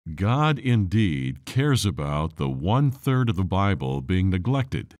God indeed cares about the 1/3 of the Bible being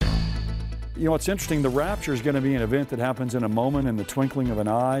neglected. You know, it's interesting. The rapture is going to be an event that happens in a moment, in the twinkling of an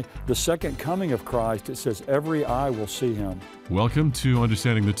eye. The second coming of Christ, it says every eye will see him. Welcome to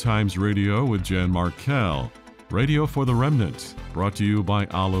Understanding the Times Radio with Jan Markell, Radio for the Remnant, brought to you by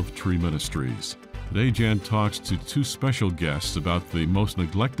Olive Tree Ministries. Today, Jan talks to two special guests about the most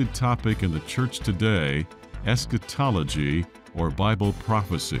neglected topic in the church today, eschatology, or Bible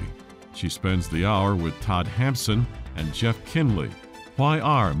prophecy. She spends the hour with Todd Hampson and Jeff Kinley. Why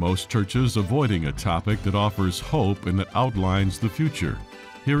are most churches avoiding a topic that offers hope and that outlines the future?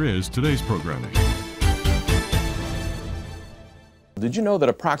 Here is today's programming. Did you know that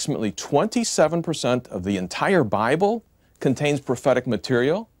approximately 27% of the entire Bible contains prophetic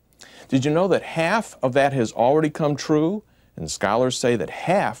material? Did you know that half of that has already come true? And scholars say that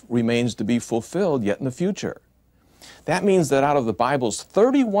half remains to be fulfilled yet in the future. That means that out of the Bible's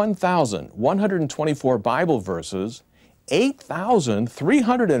 31,124 Bible verses,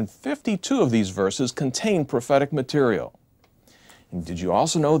 8,352 of these verses contain prophetic material. And did you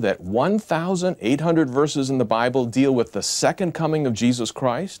also know that 1,800 verses in the Bible deal with the second coming of Jesus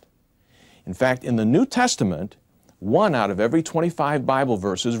Christ? In fact, in the New Testament, 1 out of every 25 Bible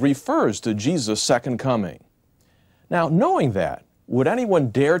verses refers to Jesus' second coming. Now, knowing that, would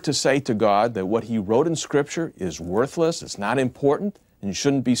anyone dare to say to God that what he wrote in Scripture is worthless, it's not important, and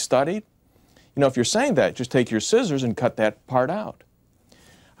shouldn't be studied? You know, if you're saying that, just take your scissors and cut that part out.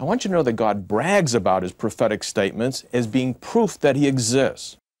 I want you to know that God brags about his prophetic statements as being proof that he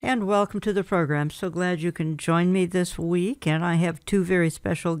exists. And welcome to the program. So glad you can join me this week. And I have two very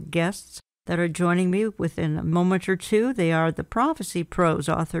special guests that are joining me within a moment or two. They are the Prophecy Pros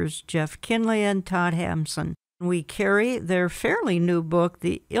authors, Jeff Kinley and Todd Hampson. We carry their fairly new book,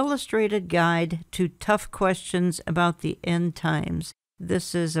 The Illustrated Guide to Tough Questions About the End Times.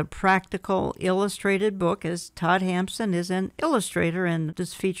 This is a practical, illustrated book, as Todd Hampson is an illustrator, and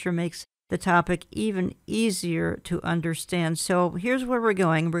this feature makes the topic even easier to understand. So here's where we're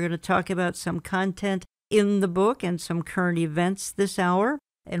going. We're going to talk about some content in the book and some current events this hour.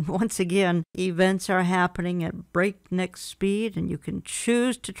 And once again, events are happening at breakneck speed, and you can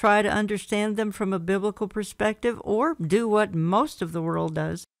choose to try to understand them from a biblical perspective or do what most of the world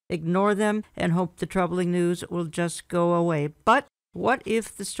does, ignore them and hope the troubling news will just go away. But what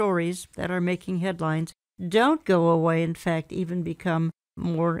if the stories that are making headlines don't go away, in fact, even become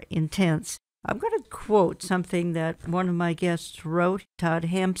more intense? I'm going to quote something that one of my guests wrote. Todd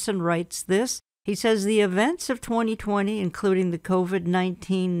Hampson writes this. He says, the events of 2020, including the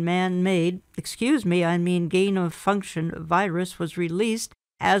COVID-19 gain-of-function virus, was released,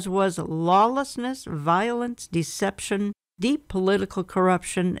 as was lawlessness, violence, deception, deep political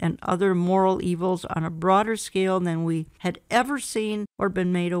corruption, and other moral evils on a broader scale than we had ever seen or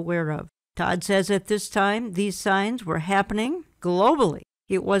been made aware of. Todd says at this time, these signs were happening globally.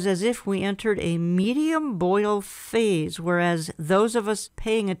 It was as if we entered a medium boil phase, whereas those of us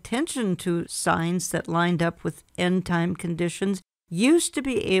paying attention to signs that lined up with end-time conditions used to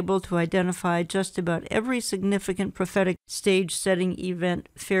be able to identify just about every significant prophetic stage-setting event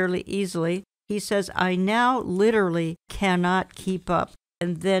fairly easily. He says, I now literally cannot keep up.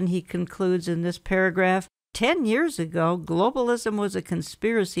 And then he concludes in this paragraph, 10 years ago, globalism was a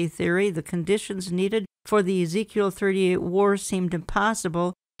conspiracy theory. The conditions needed for the Ezekiel 38 war seemed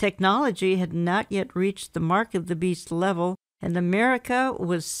impossible. Technology had not yet reached the mark of the beast level, and America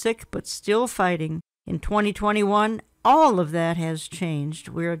was sick but still fighting. In 2021, all of that has changed.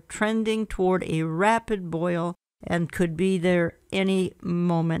 We're trending toward a rapid boil and could be there any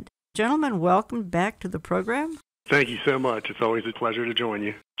moment. Gentlemen, welcome back to the program. Thank you so much. It's always a pleasure to join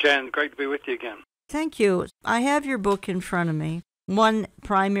you. Jan, great to be with you again. Thank you. I have your book in front of me. One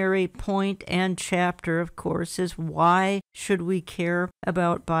primary point and chapter, of course, is why should we care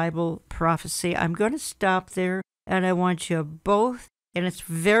about Bible prophecy? I'm going to stop there, and I want you both, and it's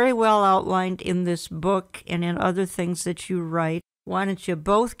very well outlined in this book and in other things that you write. Why don't you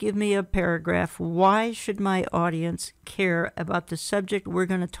both give me a paragraph? Why should my audience care about the subject we're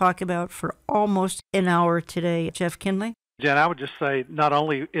going to talk about for almost an hour today? Jeff Kinley? Jen, I would just say not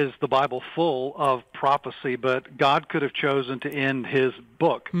only is the Bible full of prophecy, but God could have chosen to end his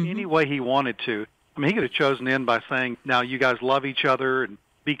book any way he wanted to. I mean, he could have chosen to end by saying, now you guys love each other and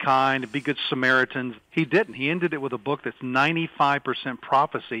be kind and be good Samaritans. He didn't. He ended it with a book that's 95%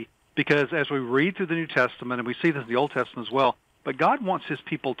 prophecy because as we read through the New Testament, and we see this in the Old Testament as well, but God wants his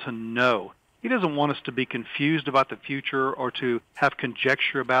people to know. He doesn't want us to be confused about the future or to have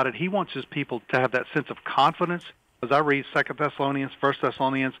conjecture about it. He wants his people to have that sense of confidence. As I read 2 Thessalonians, 1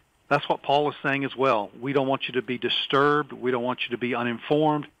 Thessalonians, that's what Paul is saying as well. We don't want you to be disturbed. We don't want you to be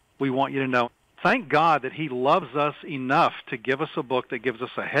uninformed. we want you to know. Thank God that he loves us enough to give us a book that gives us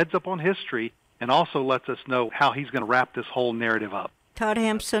a heads up on history and also lets us know how he's going to wrap this whole narrative up. Todd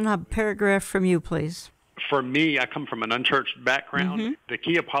Hampson, a paragraph from you, please. For me, I come from an unchurched background. The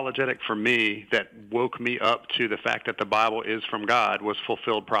key apologetic for me that woke me up to the fact that the Bible is from God was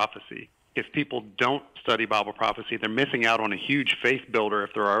fulfilled prophecy. If people don't study Bible prophecy, they're missing out on a huge faith builder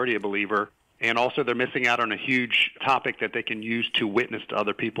if they're already a believer, and also they're missing out on a huge topic that they can use to witness to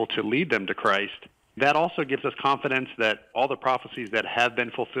other people to lead them to Christ. That also gives us confidence that all the prophecies that have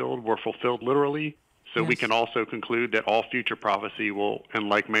been fulfilled were fulfilled literally. So we can also conclude that all future prophecy will, in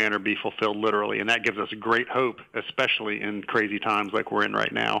like manner, be fulfilled literally. And that gives us great hope, especially in crazy times like we're in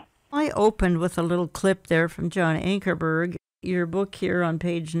right now. I opened with a little clip there from John Ankerberg. Your book here on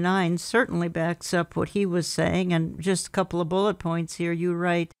page 9 certainly backs up what he was saying. And just a couple of bullet points here. You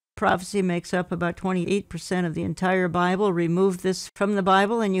write, prophecy makes up about 28% of the entire Bible. Remove this from the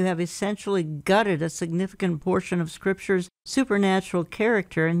Bible, and you have essentially gutted a significant portion of Scripture's supernatural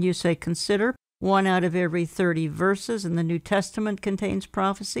character. And you say, consider 1 out of every 30 verses in the New Testament contains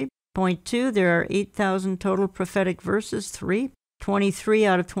prophecy. Point 2, there are 8,000 total prophetic verses. 3, 23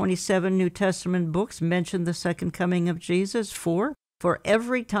 out of 27 New Testament books mention the second coming of Jesus. 4, for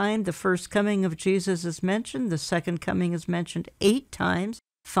every time the first coming of Jesus is mentioned, the second coming is mentioned 8 times.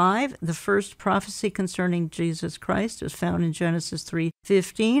 5, the first prophecy concerning Jesus Christ is found in Genesis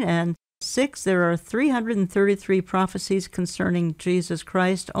 3:15, and 6, there are 333 prophecies concerning Jesus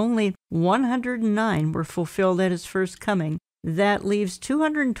Christ. Only 109 were fulfilled at his first coming. That leaves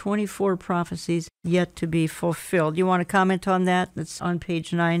 224 prophecies yet to be fulfilled. You want to comment on that? That's on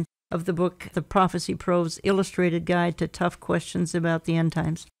page 9 of the book, The Prophecy Pro's Illustrated Guide to Tough Questions About the End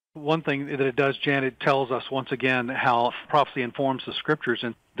Times. One thing that it does, Jan, it tells us once again how prophecy informs the Scriptures,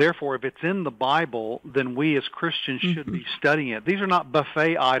 and therefore if it's in the Bible, then we as Christians should be studying it. These are not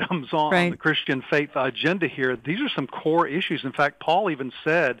buffet items on the Christian faith agenda here. These are some core issues. In fact, Paul even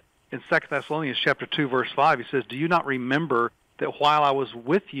said in 2 Thessalonians chapter 2, verse 5, he says, do you not remember that while I was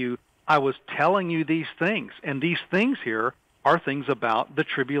with you, I was telling you these things? And these things here are things about the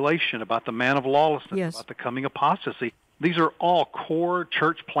tribulation, about the man of lawlessness, about the coming apostasy. These are all core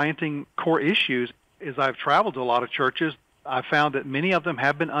church planting core issues. As I've traveled to a lot of churches, I've found that many of them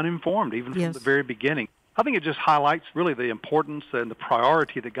have been uninformed, even from the very beginning. I think it just highlights really the importance and the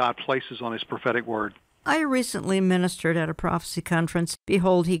priority that God places on his prophetic word. I recently ministered at a prophecy conference,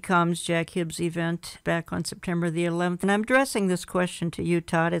 Behold, He Comes, Jack Hibbs event, back on September the 11th. And I'm addressing this question to you,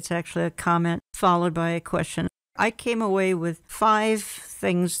 Todd. It's actually a comment followed by a question. I came away with 5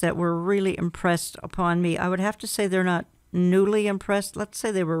 things that were really impressed upon me. I would have to say they're not newly impressed. Let's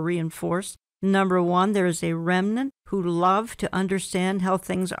say they were reinforced. Number 1, there is a remnant who love to understand how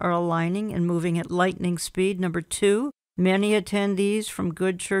things are aligning and moving at lightning speed. Number 2, many attendees from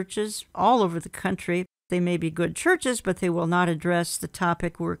good churches all over the country. They may be good churches, but they will not address the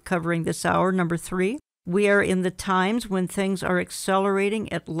topic we're covering this hour. Number 3, we are in the times when things are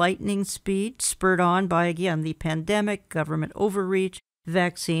accelerating at lightning speed, spurred on by, again, the pandemic, government overreach,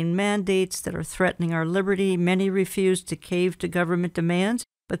 vaccine mandates that are threatening our liberty. Many refuse to cave to government demands,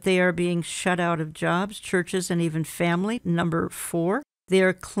 but they are being shut out of jobs, churches, and even family. Number 4, they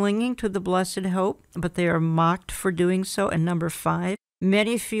are clinging to the blessed hope, but they are mocked for doing so. And number 5,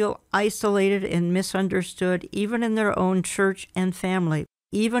 many feel isolated and misunderstood, even in their own church and family.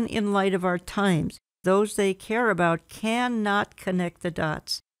 Even in light of our times, those they care about cannot connect the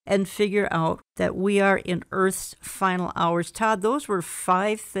dots and figure out that we are in Earth's final hours. Todd, those were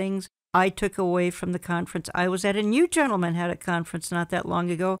 5 things I took away from the conference I was at, and you gentlemen had a conference not that long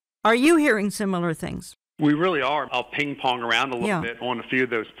ago. Are you hearing similar things? We really are. I'll ping-pong around a little bit on a few of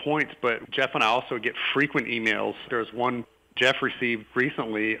those points, but Jeff and I also get frequent emails. There's one Jeff received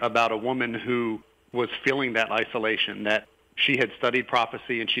recently about a woman who was feeling that isolation, that she had studied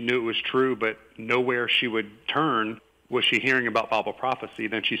prophecy and she knew it was true, but nowhere she would turn was she hearing about Bible prophecy.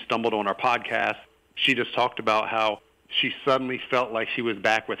 Then she stumbled on our podcast. She just talked about how she suddenly felt like she was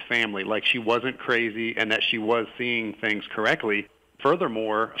back with family, like she wasn't crazy and that she was seeing things correctly.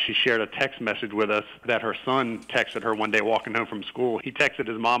 Furthermore, she shared a text message with us that her son texted her one day walking home from school. He texted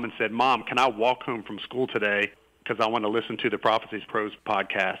his mom and said, "Mom, can I walk home from school today because I want to listen to the Prophecies Pros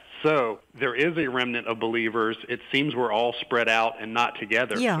podcast?" So there is a remnant of believers. It seems we're all spread out and not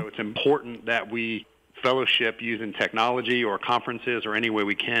together. So it's important that we fellowship using technology or conferences or any way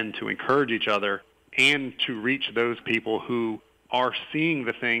we can to encourage each other and to reach those people who are seeing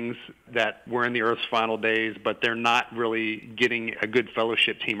the things that we're in the Earth's final days, but they're not really getting a good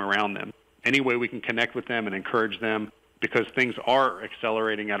fellowship team around them. Any way we can connect with them and encourage them, because things are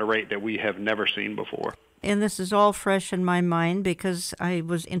accelerating at a rate that we have never seen before. And this is all fresh in my mind because I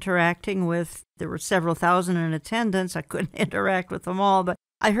was interacting with, there were several thousand in attendance. I couldn't interact with them all, but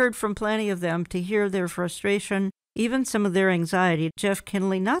I heard from plenty of them to hear their frustration, even some of their anxiety. Jeff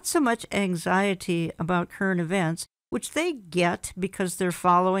Kinley, not so much anxiety about current events, which they get because they're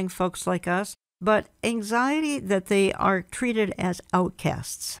following folks like us, but anxiety that they are treated as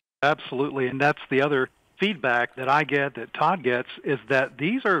outcasts. Absolutely, and that's the other feedback that I get, that Todd gets, is that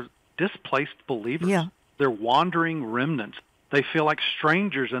these are displaced believers. Yeah. They're wandering remnants. They feel like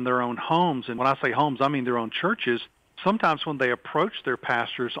strangers in their own homes, and when I say homes, I mean their own churches. Sometimes when they approach their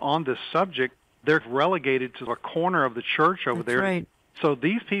pastors on this subject, they're relegated to a corner of the church over there. Right. So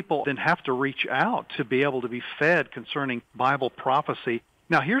these people then have to reach out to be able to be fed concerning Bible prophecy.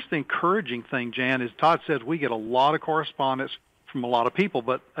 Now, here's the encouraging thing, Jan, is Todd says we get a lot of correspondence from a lot of people,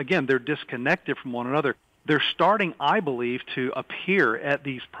 but again, they're disconnected from one another. They're starting, I believe, to appear at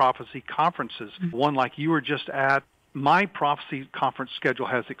these prophecy conferences, one like you were just at. My prophecy conference schedule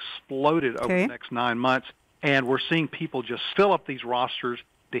has exploded over the next 9 months, and we're seeing people just fill up these rosters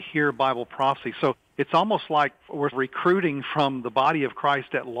to hear Bible prophecy. So it's almost like we're recruiting from the body of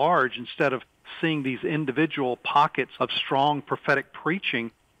Christ at large instead of seeing these individual pockets of strong prophetic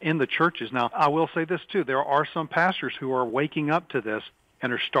preaching in the churches. Now, I will say this, too. There are some pastors who are waking up to this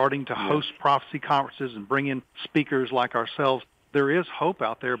and are starting to host prophecy conferences and bring in speakers like ourselves. There is hope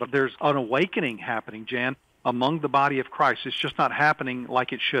out there, but there's an awakening happening, Jan, among the body of Christ. It's just not happening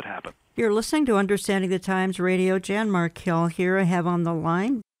like it should happen. You're listening to Understanding the Times Radio. Jan Markell here. I have on the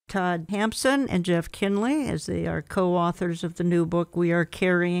line Todd Hampson and Jeff Kinley, as they are co-authors of the new book we are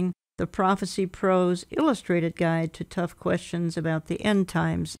carrying, The Prophecy Prose Illustrated Guide to Tough Questions About the End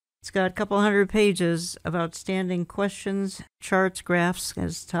Times. It's got a couple hundred pages of outstanding questions, charts, graphs,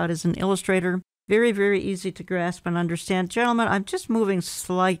 as Todd is an illustrator. Very, very easy to grasp and understand. Gentlemen, I'm just moving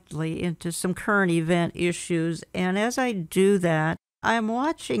slightly into some current event issues, and as I do that, I'm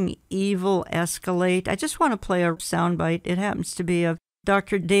watching evil escalate. I just want to play a soundbite. It happens to be of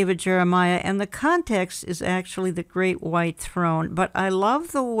Dr. David Jeremiah, and the context is actually the Great White Throne. But I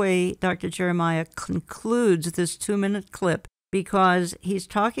love the way Dr. Jeremiah concludes this 2-minute clip, because he's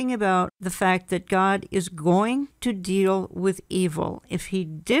talking about the fact that God is going to deal with evil. If he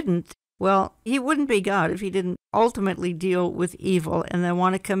didn't, well, he wouldn't be God if he didn't ultimately deal with evil. And I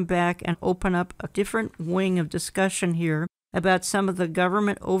want to come back and open up a different wing of discussion here about some of the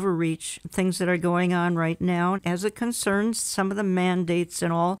government overreach, things that are going on right now as it concerns some of the mandates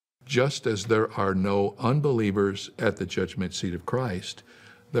and all. Just as there are no unbelievers at the judgment seat of Christ,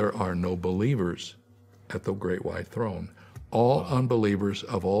 there are no believers at the Great White Throne. All unbelievers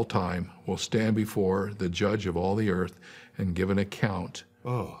of all time will stand before the judge of all the earth and give an account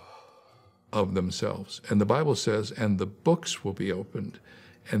of themselves. And the Bible says, and the books will be opened,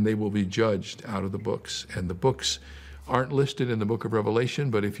 and they will be judged out of the books. And the books aren't listed in the book of Revelation,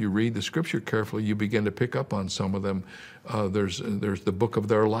 but if you read the scripture carefully, you begin to pick up on some of them. There's the book of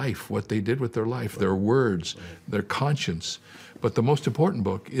their life, what they did with their life, their words, their conscience. But the most important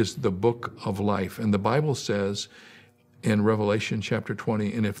book is the book of life. And the Bible says in Revelation chapter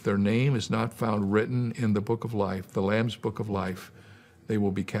 20, and if their name is not found written in the book of life, the Lamb's book of life, they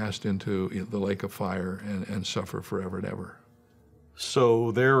will be cast into the lake of fire and suffer forever and ever.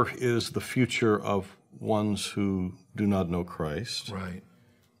 So there is the future of ones who do not know Christ. Right.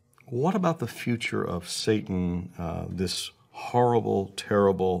 What about the future of Satan, this horrible,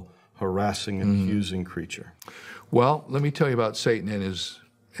 terrible, harassing, accusing creature? Well, let me tell you about Satan and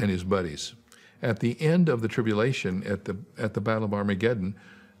his buddies. At the end of the tribulation, at the Battle of Armageddon,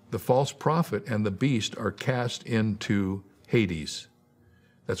 the false prophet and the beast are cast into Hades.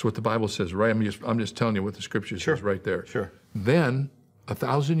 That's what the Bible says, right? I'm just telling you what the scripture says right there. Sure. Then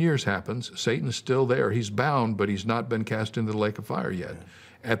 1,000 years happens. Satan's still there. He's bound, but he's not been cast into the lake of fire yet.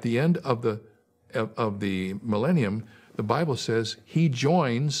 At the end of the millennium, the Bible says he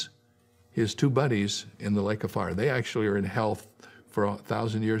joins his two buddies in the lake of fire. They actually are in hell for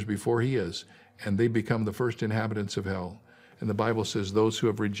 1,000 years before he is, and they become the first inhabitants of hell. And the Bible says those who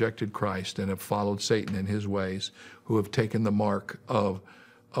have rejected Christ and have followed Satan in his ways, who have taken the mark of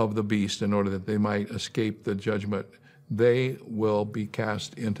the beast in order that they might escape the judgment, they will be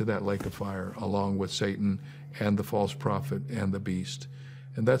cast into that lake of fire along with Satan and the false prophet and the beast.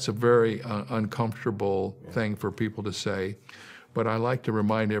 And that's a very uncomfortable thing for people to say. But I like to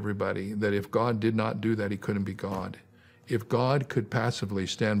remind everybody that if God did not do that, he couldn't be God. If God could passively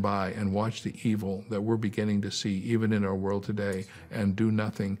stand by and watch the evil that we're beginning to see even in our world today and do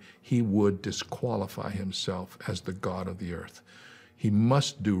nothing, he would disqualify himself as the God of the earth. He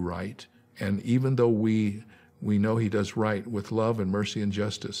must do right. And even though we We know he does right with love and mercy and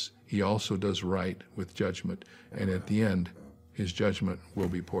justice. He also does right with judgment. And at the end, his judgment will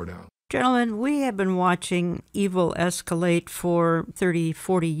be poured out. Gentlemen, we have been watching evil escalate for 30,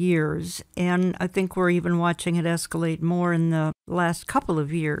 40 years, and I think we're even watching it escalate more in the last couple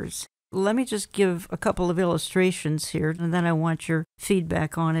of years. Let me just give a couple of illustrations here, and then I want your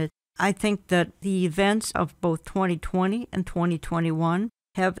feedback on it. I think that the events of both 2020 and 2021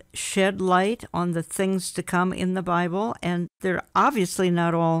 have shed light on the things to come in the Bible, and they're obviously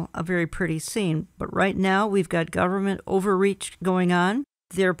not all a very pretty scene. But right now, we've got government overreach going on.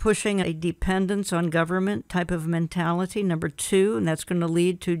 They're pushing a dependence on government type of mentality, number 2, and that's going to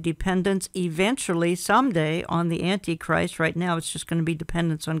lead to dependence eventually, someday, on the Antichrist. Right now, it's just going to be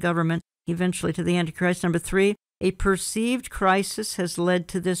dependence on government, eventually to the Antichrist. Number 3, a perceived crisis has led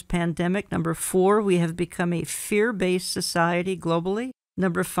to this pandemic. Number 4, we have become a fear-based society globally.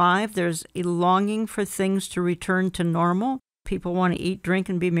 Number 5, there's a longing for things to return to normal. People want to eat, drink,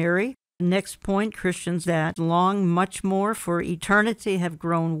 and be merry. Next point, Christians that long much more for eternity have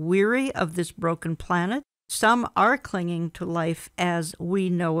grown weary of this broken planet. Some are clinging to life as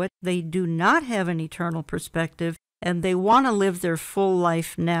we know it. They do not have an eternal perspective, and they want to live their full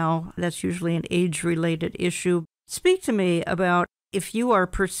life now. That's usually an age-related issue. Speak to me about if you are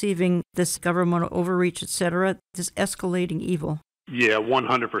perceiving this government overreach, etc., this escalating evil. Yeah,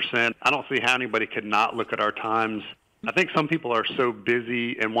 100%. I don't see how anybody could not look at our times. I think some people are so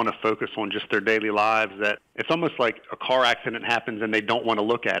busy and want to focus on just their daily lives that it's almost like a car accident happens and they don't want to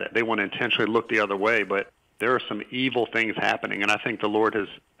look at it. They want to intentionally look the other way, but there are some evil things happening, and I think the Lord has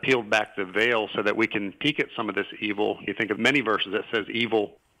peeled back the veil so that we can peek at some of this evil. You think of many verses that says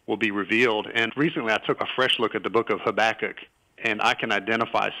evil will be revealed, and recently I took a fresh look at the book of Habakkuk, and I can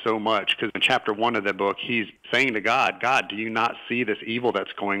identify so much because in chapter 1 of the book, he's saying to God, God, do you not see this evil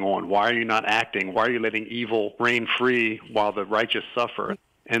that's going on? Why are you not acting? Why are you letting evil reign free while the righteous suffer?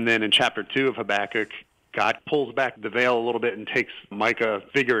 And then in chapter 2 of Habakkuk, God pulls back the veil a little bit and takes Micah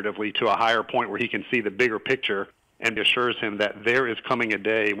figuratively to a higher point where he can see the bigger picture and assures him that there is coming a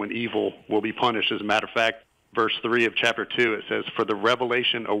day when evil will be punished. As a matter of fact, verse 3 of chapter 2, it says, for the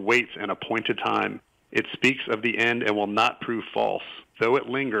revelation awaits an appointed time. It speaks of the end and will not prove false. Though it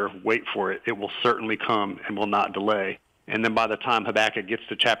linger, wait for it. It will certainly come and will not delay. And then by the time Habakkuk gets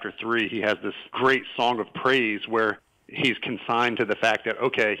to chapter 3, he has this great song of praise where he's consigned to the fact that,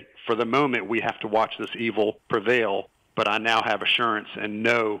 okay, for the moment we have to watch this evil prevail, but I now have assurance and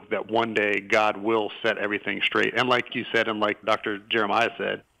know that one day God will set everything straight. And like you said, and like Dr. Jeremiah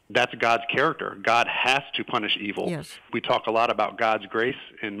said, that's God's character. God has to punish evil. Yes. We talk a lot about God's grace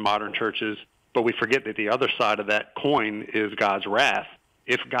in modern churches, but we forget that the other side of that coin is God's wrath.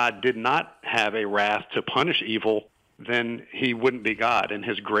 If God did not have a wrath to punish evil, then he wouldn't be God, and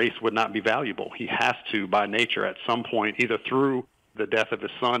his grace would not be valuable. He has to, by nature, at some point, either through the death of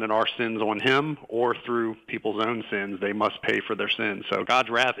his son and our sins on him, or through people's own sins, they must pay for their sins. So God's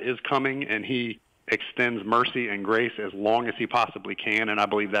wrath is coming, and he extends mercy and grace as long as he possibly can, and I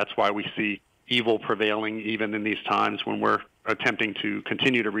believe that's why we see evil prevailing even in these times when we're attempting to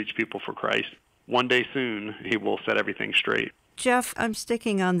continue to reach people for Christ. One day soon, he will set everything straight. Jeff, I'm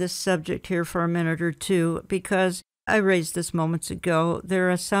sticking on this subject here for a minute or two because I raised this moments ago.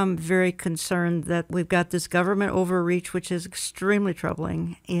 There are some very concerned that we've got this government overreach, which is extremely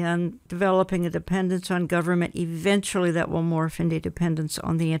troubling, and developing a dependence on government. Eventually, that will morph into dependence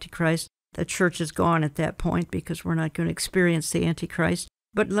on the Antichrist. The church is gone at that point because we're not going to experience the Antichrist.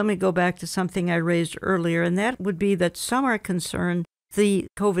 But let me go back to something I raised earlier, and that would be that some are concerned the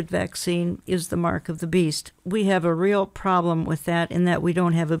COVID vaccine is the mark of the beast. We have a real problem with that in that we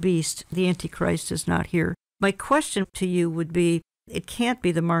don't have a beast. The Antichrist is not here. My question to you would be, it can't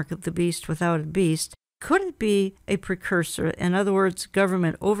be the mark of the beast without a beast. Could it be a precursor? In other words,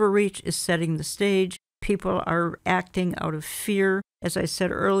 government overreach is setting the stage. People are acting out of fear. As I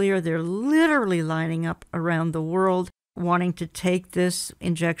said earlier, they're literally lining up around the world wanting to take this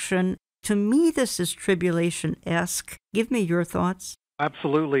injection. To me, this is tribulation-esque. Give me your thoughts.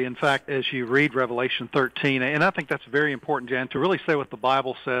 Absolutely. In fact, as you read Revelation 13, and I think that's very important, Jan, to really say what the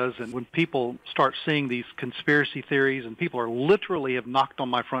Bible says, and when people start seeing these conspiracy theories, and people are literally have knocked on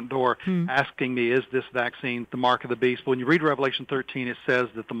my front door asking me, is this vaccine the mark of the beast? But when you read Revelation 13, it says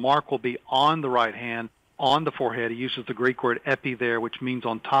that the mark will be on the right hand, on the forehead. He uses the Greek word epi there, which means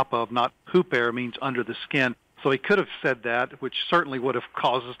on top of, not huper, means under the skin. So he could have said that, which certainly would have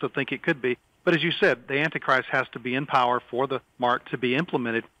caused us to think it could be. But as you said, the Antichrist has to be in power for the mark to be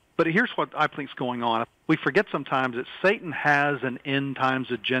implemented. But here's what I think is going on. We forget sometimes that Satan has an end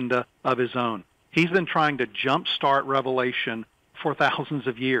times agenda of his own. He's been trying to jumpstart Revelation for thousands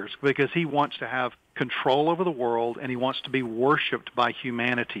of years because he wants to have control over the world, and he wants to be worshipped by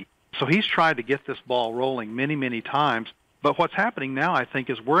humanity. So he's tried to get this ball rolling many, many times. But what's happening now, I think,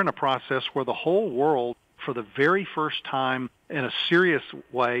 is we're in a process where the whole world, for the very first time in a serious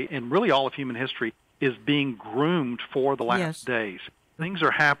way, in really all of human history, is being groomed for the last days. Things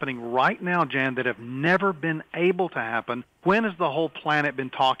are happening right now, Jan, that have never been able to happen. When has the whole planet been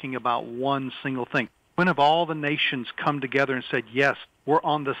talking about one single thing? When have all the nations come together and said, yes, we're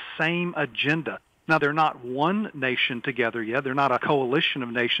on the same agenda? Now, they're not one nation together yet. They're not a coalition of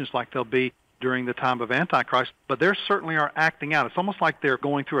nations like they'll be during the time of Antichrist, but they certainly are acting out. It's almost like they're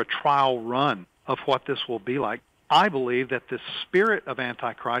going through a trial run of what this will be like. I believe that the spirit of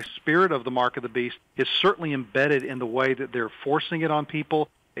Antichrist, spirit of the mark of the beast, is certainly embedded in the way that they're forcing it on people.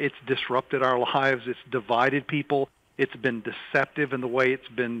 It's disrupted our lives. It's divided people. It's been deceptive in the way it's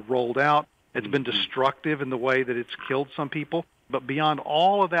been rolled out. It's been destructive in the way that it's killed some people. But beyond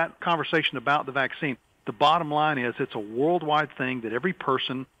all of that conversation about the vaccine, the bottom line is it's a worldwide thing that every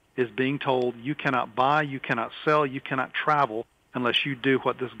person is being told you cannot buy, you cannot sell, you cannot travel unless you do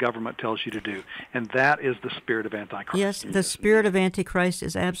what this government tells you to do. And that is the spirit of Antichrist. Yes, the spirit of Antichrist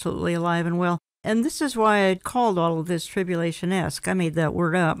is absolutely alive and well. And this is why I called all of this tribulation-esque. I made that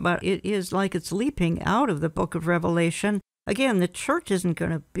word up, but it is like it's leaping out of the book of Revelation. Again, the church isn't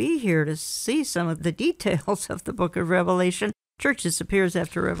going to be here to see some of the details of the book of Revelation. Church disappears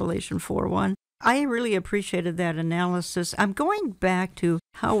after Revelation 4:1. I really appreciated that analysis. I'm going back to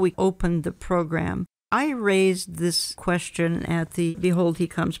how we opened the program. I raised this question at the Behold He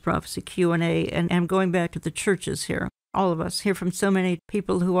Comes Prophecy Q&A, and I'm going back to the churches here. All of us hear from so many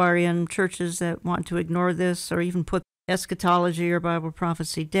people who are in churches that want to ignore this or even put eschatology or Bible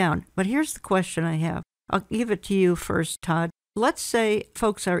prophecy down. But here's the question I have. I'll give it to you first, Todd. Let's say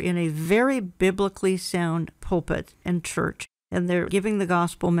folks are in a very biblically sound pulpit and church, and they're giving the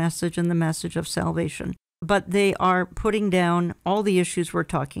gospel message and the message of salvation, but they are putting down all the issues we're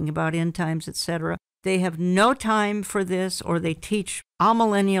talking about, end times, etc. They have no time for this, or they teach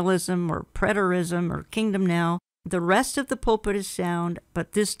amillennialism or preterism or kingdom now. The rest of the pulpit is sound,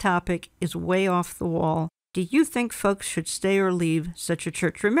 but this topic is way off the wall. Do you think folks should stay or leave such a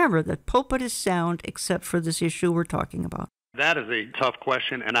church? Remember, the pulpit is sound except for this issue we're talking about. That is a tough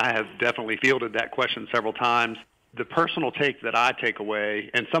question, and I have definitely fielded that question several times. The personal take that I take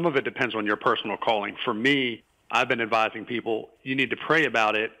away, and some of it depends on your personal calling. For me, I've been advising people, you need to pray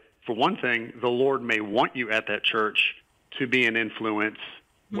about it. For one thing, the Lord may want you at that church to be an influence,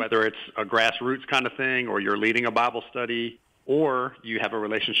 whether it's a grassroots kind of thing or you're leading a Bible study or you have a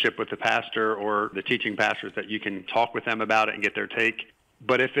relationship with the pastor or the teaching pastors that you can talk with them about it and get their take.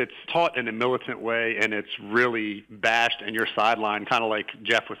 But if it's taught in a militant way and it's really bashed and you're sidelined, kind of like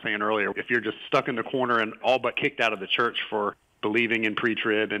Jeff was saying earlier, if you're just stuck in the corner and all but kicked out of the church for believing in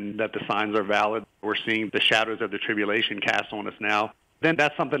pre-trib and that the signs are valid, we're seeing the shadows of the tribulation cast on us now, then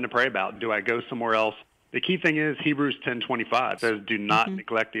that's something to pray about. Do I go somewhere else? The key thing is Hebrews 10:25 says, do not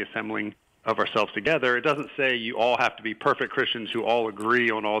neglect the assembling of ourselves together. It doesn't say you all have to be perfect Christians who all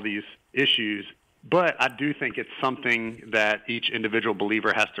agree on all these issues, but I do think it's something that each individual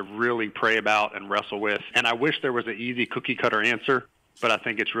believer has to really pray about and wrestle with. And I wish there was an easy cookie-cutter answer, but I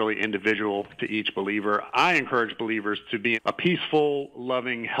think it's really individual to each believer. I encourage believers to be a peaceful,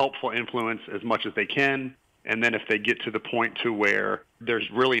 loving, helpful influence as much as they can. And then if they get to the point to where there's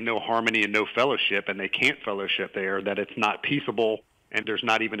really no harmony and no fellowship and they can't fellowship there, that it's not peaceable and there's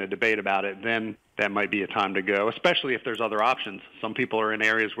not even a debate about it, then that might be a time to go, especially if there's other options. Some people are in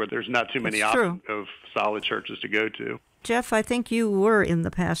areas where there's not too many options of solid churches to go to. Jeff, I think you were in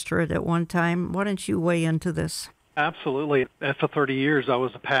the pastorate at one time. Why don't you weigh into this? Absolutely. For 30 years, I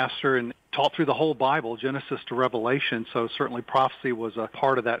was a pastor and taught through the whole Bible, Genesis to Revelation, so certainly prophecy was a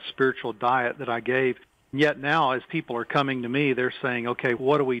part of that spiritual diet that I gave. Yet now, as people are coming to me, they're saying, okay,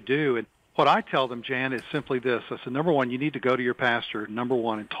 what do we do? And what I tell them, Jan, is simply this. I said, number one, you need to go to your pastor, number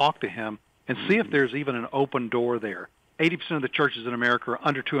one, and talk to him and see if there's even an open door there. 80% of the churches in America are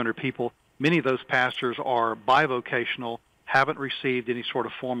under 200 people. Many of those pastors are bivocational, haven't received any sort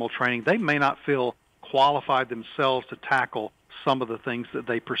of formal training. They may not feel qualified themselves to tackle some of the things that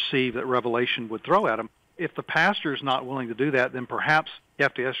they perceive that Revelation would throw at them. If the pastor is not willing to do that, then perhaps you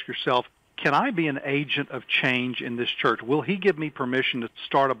have to ask yourself, can I be an agent of change in this church? Will he give me permission to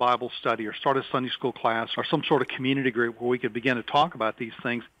start a Bible study or start a Sunday school class or some sort of community group where we could begin to talk about these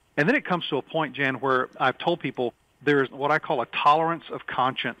things? And then it comes to a point, Jan, where I've told people there's what I call a tolerance of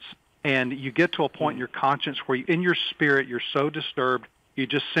conscience. And you get to a point in your conscience where in your spirit you're so disturbed you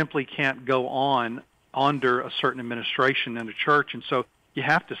just simply can't go on under a certain administration in a church. And so you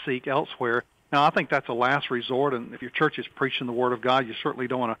have to seek elsewhere. Now, I think that's a last resort, and if your church is preaching the Word of God, you certainly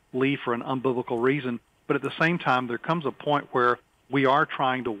don't want to leave for an unbiblical reason. But at the same time, there comes a point where we are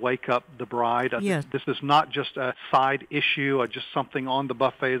trying to wake up the bride. Yes. This is not just a side issue or just something on the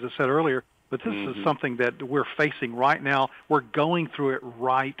buffet, as I said earlier, but this is something that we're facing right now. We're going through it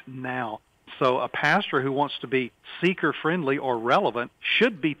right now. So a pastor who wants to be seeker-friendly or relevant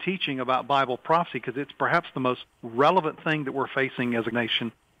should be teaching about Bible prophecy, because it's perhaps the most relevant thing that we're facing as a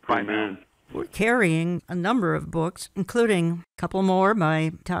nation right now. We're carrying a number of books, including a couple more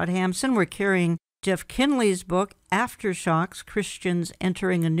by Todd Hampson. We're carrying Jeff Kinley's book, Aftershocks, Christians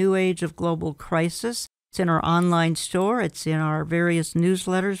Entering a New Age of Global Crisis. It's in our online store. It's in our various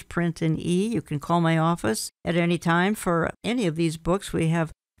newsletters, print and e. You can call my office at any time for any of these books. We have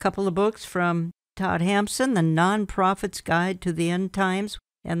a couple of books from Todd Hampson, The Non-Prophet's Guide to the End Times,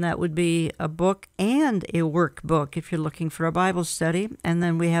 and that would be a book and a workbook if you're looking for a Bible study. And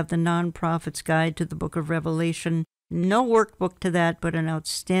then we have The Non-Prophet's Guide to the Book of Revelation. No workbook to that, but an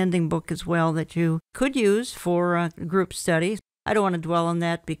outstanding book as well that you could use for a group study. I don't want to dwell on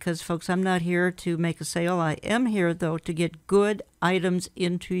that because, folks, I'm not here to make a sale. I am here, though, to get good items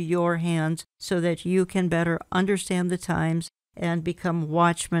into your hands so that you can better understand the times and become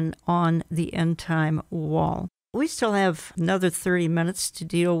watchmen on the end-time wall. We still have another 30 minutes to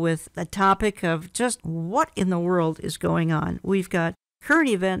deal with a topic of just what in the world is going on. We've got current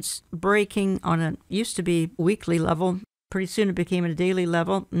events breaking on a used to be weekly level. Pretty soon it became a daily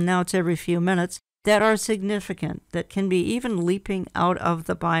level. Now it's every few minutes that are significant, that can be even leaping out of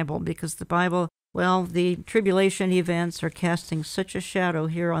the Bible, because the Bible, well, the tribulation events are casting such a shadow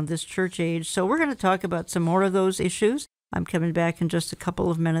here on this church age. So we're going to talk about some more of those issues. I'm coming back in just a couple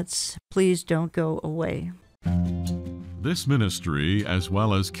of minutes. Please don't go away. This ministry, as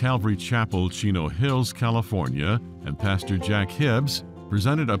well as Calvary Chapel, Chino Hills, California, and Pastor Jack Hibbs,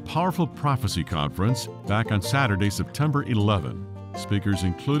 presented a powerful prophecy conference back on Saturday, September 11. Speakers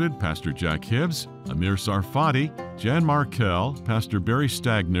included Pastor Jack Hibbs, Amir Sarfati, Jan Markell, Pastor Barry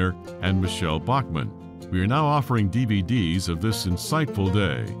Stagner, and Michelle Bachman. We are now offering DVDs of this insightful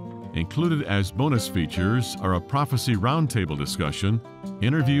day. Included as bonus features are a prophecy roundtable discussion,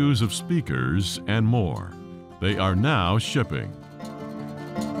 interviews of speakers, and more. They are now shipping.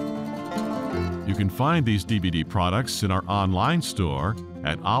 You can find these DVD products in our online store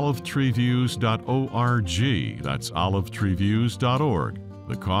at olivetreeviews.org. That's olivetreeviews.org.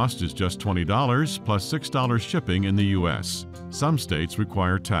 The cost is just $20 plus $6 shipping in the U.S. Some states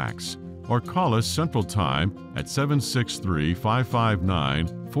require tax. Or call us Central Time at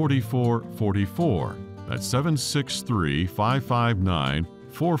 763-559-4444. That's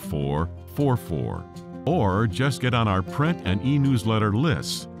 763-559-4444. Or just get on our print and e-newsletter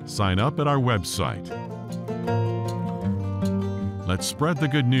list. Sign up at our website. Let's spread the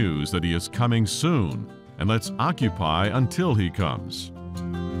good news that He is coming soon, and let's occupy until He comes.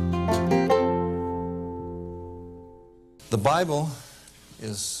 The Bible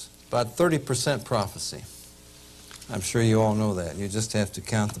is about 30% prophecy. I'm sure you all know that. You just have to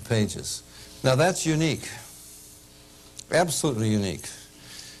count the pages. Now that's unique. Absolutely unique.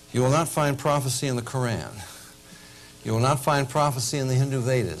 You will not find prophecy in the Quran. You will not find prophecy in the Hindu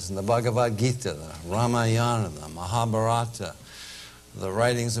Vedas, in the Bhagavad Gita, the Ramayana, the Mahabharata, the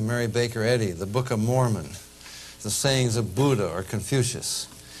writings of Mary Baker Eddy, the Book of Mormon, the sayings of Buddha or Confucius.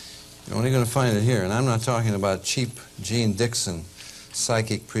 You're only going to find it here. And I'm not talking about cheap Gene Dixon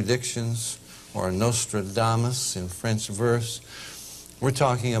psychic predictions or Nostradamus in French verse. We're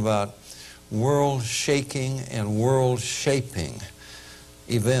talking about world-shaking and world-shaping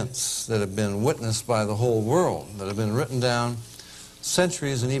events that have been witnessed by the whole world, that have been written down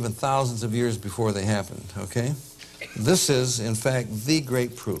centuries and even thousands of years before they happened, okay? This is, in fact, the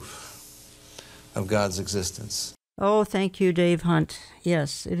great proof of God's existence. Oh, thank you, Dave Hunt.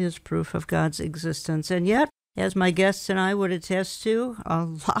 Yes, it is proof of God's existence. And yet, as my guests and I would attest to, a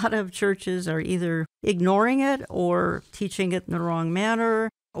lot of churches are either ignoring it or teaching it in the wrong manner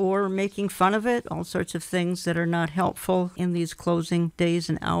or making fun of it, all sorts of things that are not helpful in these closing days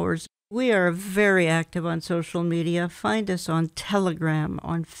and hours. We are very active on social media. Find us on Telegram,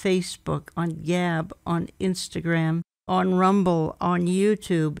 on Facebook, on Gab, on Instagram, on Rumble, on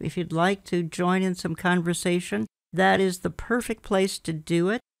YouTube. If you'd like to join in some conversation, that is the perfect place to do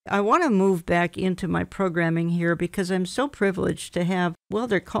it. I want to move back into my programming here because I'm so privileged to have, well,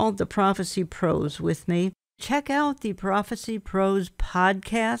 they're called the Prophecy Pros with me. Check out the Prophecy Pros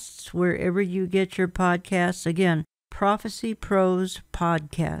podcasts wherever you get your podcasts. Again, Prophecy Pros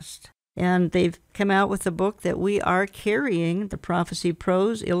podcast. And they've come out with a book that we are carrying, the Prophecy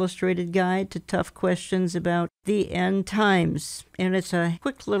Prose Illustrated Guide to Tough Questions About the End Times. And it's a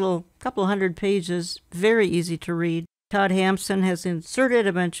quick little couple hundred pages, very easy to read. Todd Hampson has inserted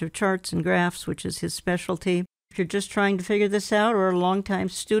a bunch of charts and graphs, which is his specialty. If you're just trying to figure this out or a longtime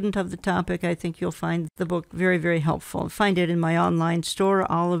student of the topic, I think you'll find the book very, very helpful. Find it in my online store,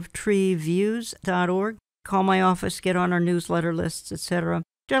 olivetreeviews.org. Call my office, get on our newsletter lists, etc.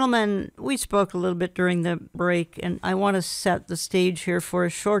 Gentlemen, we spoke a little bit during the break, and I want to set the stage here for a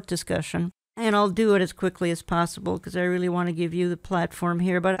short discussion. And I'll do it as quickly as possible because I really want to give you the platform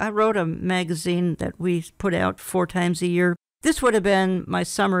here. But I wrote a magazine that we put out 4 times a year. This would have been my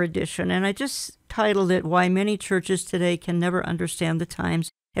summer edition, and I just titled it, Why Many Churches Today Can Never Understand the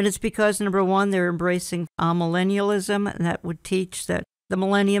Times. And it's because, number one, they're embracing amillennialism, and that would teach that the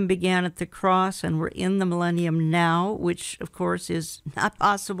millennium began at the cross, and we're in the millennium now, which, of course, is not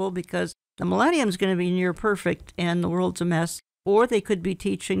possible because the millennium is going to be near perfect and the world's a mess. Or they could be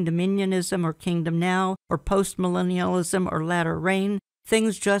teaching dominionism or kingdom now or postmillennialism or latter rain.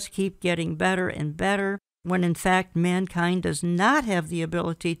 Things just keep getting better and better when, in fact, mankind does not have the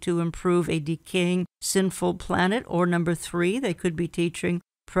ability to improve a decaying, sinful planet. Or number 3, they could be teaching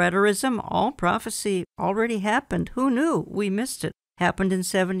preterism. All prophecy already happened. Who knew? We missed it. Happened in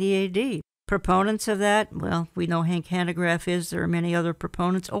 70 A.D. Proponents of that, well, we know Hank Hanegraaff is. There are many other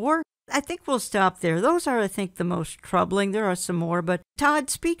proponents. Or I think we'll stop there. Those are, I think, the most troubling. There are some more. But Todd,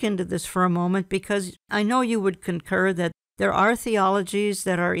 speak into this for a moment because I know you would concur that there are theologies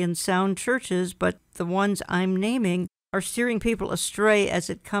that are in sound churches, but the ones I'm naming are steering people astray as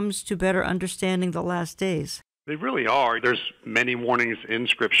it comes to better understanding the last days. They really are. There's many warnings in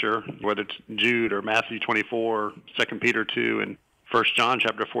Scripture, whether it's Jude or Matthew 24, 2 Peter 2, and 1 John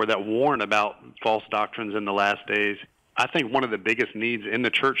chapter 4, that warn about false doctrines in the last days. I think one of the biggest needs in the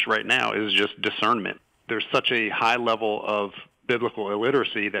church right now is just discernment. There's such a high level of biblical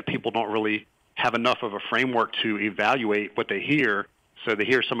illiteracy that people don't really have enough of a framework to evaluate what they hear. So they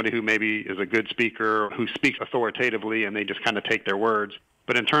hear somebody who maybe is a good speaker, who speaks authoritatively, and they just kind of take their words.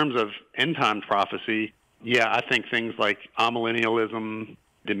 But in terms of end times prophecy, yeah, I think things like amillennialism,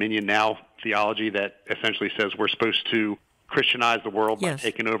 dominion now theology that essentially says we're supposed to Christianize the world by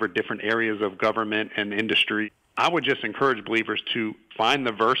taking over different areas of government and industry. I would just encourage believers to find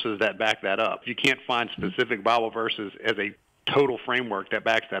the verses that back that up. If you can't find specific Bible verses as a total framework that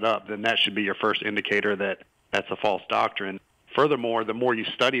backs that up, then that should be your first indicator that that's a false doctrine. Furthermore, the more you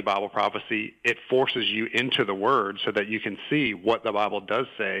study Bible prophecy, it forces you into the Word so that you can see what the Bible does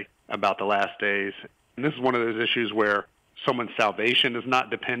say about the last days. And this is one of those issues where someone's salvation is not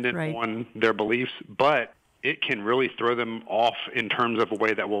dependent on their beliefs, but it can really throw them off in terms of a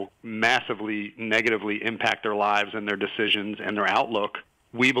way that will massively negatively impact their lives and their decisions and their outlook.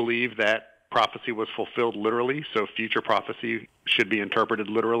 We believe that prophecy was fulfilled literally, so future prophecy should be interpreted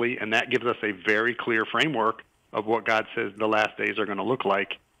literally, and that gives us a very clear framework of what God says the last days are going to look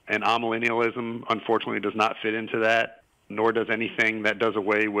like. And amillennialism, unfortunately, does not fit into that, nor does anything that does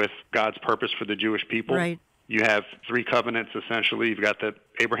away with God's purpose for the Jewish people. Right. You have 3 covenants, essentially. You've got the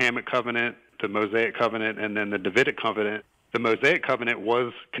Abrahamic covenant, the Mosaic covenant, and then the Davidic covenant. The Mosaic covenant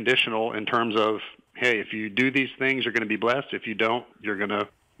was conditional in terms of, hey, if you do these things, you're going to be blessed. If you don't, you're going to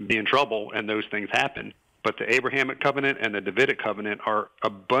be in trouble, and those things happen. But the Abrahamic covenant and the Davidic covenant are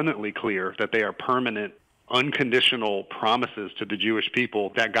abundantly clear that they are permanent, unconditional promises to the Jewish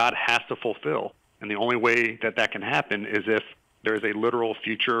people that God has to fulfill. And the only way that that can happen is if there is a literal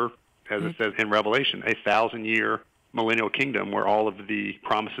future, as it says in Revelation, 1,000-year millennial kingdom where all of the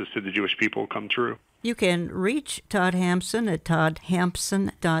promises to the Jewish people come true. You can reach Todd Hampson at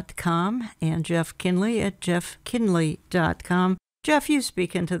toddhampson.com and Jeff Kinley at jeffkinley.com. Jeff, you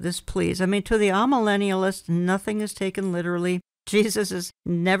speak into this, please. I mean, to the amillennialist, nothing is taken literally. Jesus is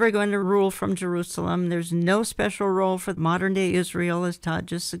never going to rule from Jerusalem. There's no special role for modern-day Israel, as Todd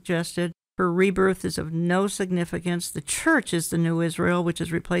just suggested. Her rebirth is of no significance. The church is the new Israel, which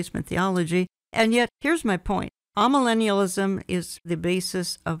is replacement theology. And yet, here's my point. Amillennialism is the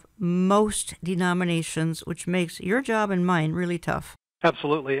basis of most denominations, which makes your job and mine really tough.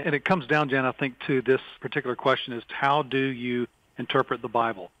 Absolutely. And it comes down, Jen, I think, to this particular question is how do you interpret the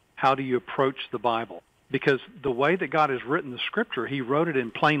Bible? How do you approach the Bible? Because the way that God has written the Scripture, He wrote it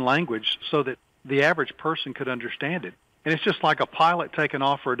in plain language so that the average person could understand it. And it's just like a pilot taking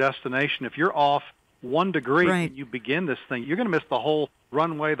off for a destination. If you're off 1 degree when you begin this thing, you're going to miss the whole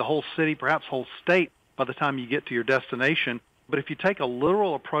runway, the whole city, perhaps whole state by the time you get to your destination. But if you take a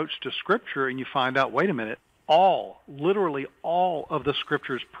literal approach to Scripture and you find out, wait a minute, literally all of the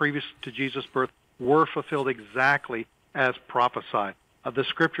Scriptures previous to Jesus' birth were fulfilled exactly as prophesied. the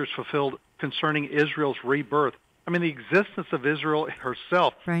Scriptures fulfilled concerning Israel's rebirth. I mean, the existence of Israel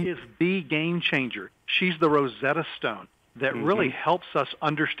herself is the game changer. She's the Rosetta Stone that really helps us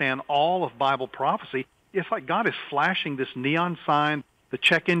understand all of Bible prophecy. It's like God is flashing this neon sign. The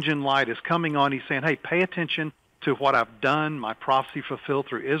check engine light is coming on. He's saying, hey, pay attention to what I've done, my prophecy fulfilled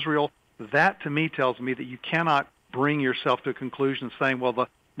through Israel. That, to me, tells me that you cannot bring yourself to a conclusion saying, well, the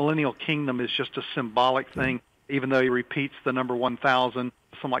millennial kingdom is just a symbolic thing, even though he repeats the number 1,000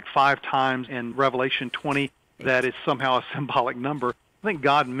 some like 5 times in Revelation 20. That is somehow a symbolic number. I think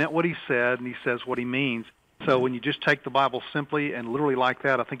God meant what he said, and he says what he means. So when you just take the Bible simply and literally like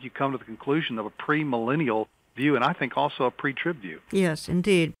that, I think you come to the conclusion of a premillennial view, and I think also a pre-trib view. Yes,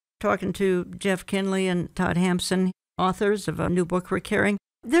 indeed. Talking to Jeff Kinley and Todd Hampson, authors of a new book we're carrying.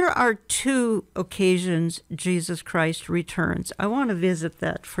 There are 2 occasions Jesus Christ returns. I want to visit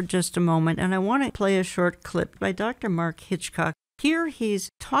that for just a moment, and I want to play a short clip by Dr. Mark Hitchcock. Here he's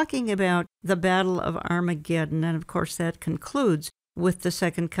talking about the Battle of Armageddon, and of course that concludes with the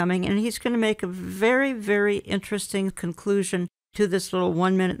second coming, and he's going to make a very, very interesting conclusion to this little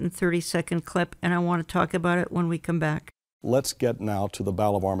 1 minute and 30-second clip, and I want to talk about it when we come back. Let's get now to the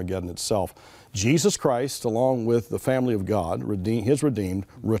Battle of Armageddon itself. Jesus Christ, along with the family of God, his redeemed,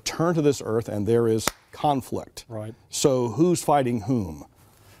 return to this earth, and there is conflict. Right. So who's fighting whom?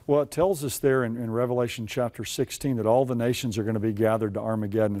 Well, it tells us there in Revelation chapter 16 that all the nations are going to be gathered to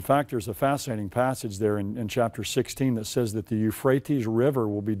Armageddon. In fact, there's a fascinating passage there in chapter 16 that says that the Euphrates River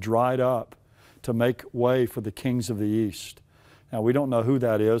will be dried up to make way for the kings of the east. Now, we don't know who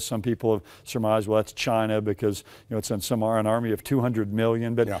that is. Some people have surmised, well, that's China because it's an army of 200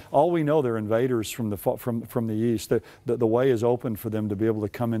 million. But all we know, they're invaders from the east. The way is open for them to be able to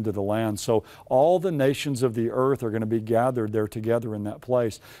come into the land. So all the nations of the earth are going to be gathered there together in that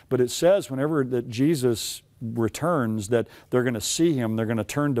place. But it says whenever that Jesus returns that they're going to see him, they're going to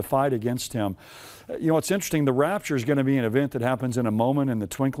turn to fight against him. It's interesting, the rapture is going to be an event that happens in a moment, in the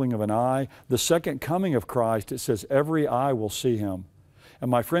twinkling of an eye. The second coming of Christ, it says every eye will see him. And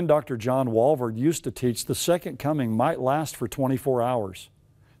my friend Dr. John Walvoord used to teach the second coming might last for 24 hours.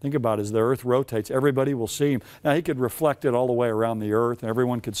 Think about it, as the earth rotates, everybody will see him. Now, he could reflect it all the way around the earth, and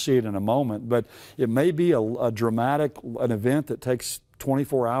everyone could see it in a moment, but it may be a dramatic, an event that takes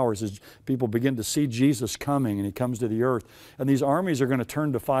 24 hours as people begin to see Jesus coming and he comes to the earth. And these armies are going to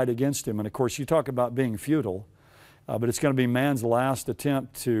turn to fight against him. And of course, you talk about being futile, but it's going to be man's last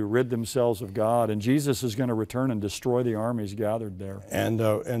attempt to rid themselves of God. And Jesus is going to return and destroy the armies gathered there.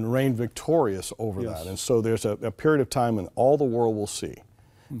 And reign victorious over that. And so there's a period of time when all the world will see.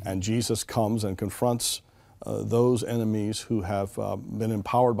 And Jesus comes and confronts those enemies who have been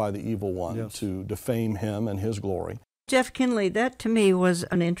empowered by the evil one to defame him and his glory. Jeff Kinley, that to me was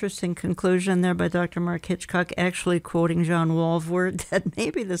an interesting conclusion there by Dr. Mark Hitchcock, actually quoting John Walvoord, that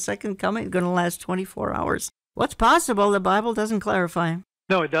maybe the second coming is going to last 24 hours. What's possible, the Bible doesn't clarify.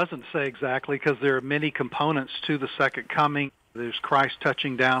 No, it doesn't say exactly, because there are many components to the second coming. There's Christ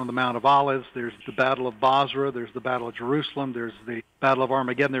touching down on the Mount of Olives. There's the Battle of Bozrah. There's the Battle of Jerusalem. There's the Battle of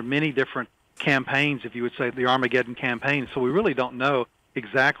Armageddon. There are many different campaigns, if you would say, the Armageddon campaign. So we really don't know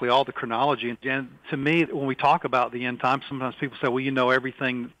exactly all the chronology. And to me, when we talk about the end times, sometimes people say, well, you know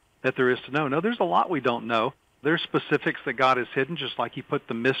everything that there is to know. No, there's a lot we don't know. There's specifics that God has hidden, just like he put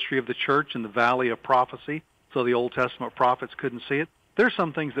the mystery of the church in the valley of prophecy, so the Old Testament prophets couldn't see it. There's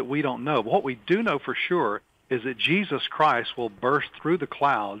some things that we don't know. But what we do know for sure is that Jesus Christ will burst through the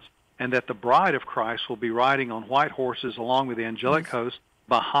clouds and that the bride of Christ will be riding on white horses along with the angelic host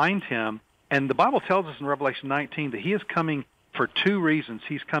behind him. And the Bible tells us in Revelation 19 that he is coming for 2 reasons.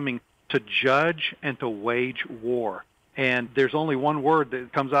 He's coming to judge and to wage war. And there's only one word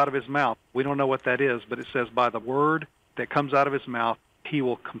that comes out of his mouth. We don't know what that is, but it says by the word that comes out of his mouth, he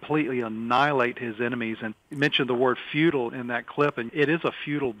will completely annihilate his enemies. And you mentioned the word futile in that clip, and it is a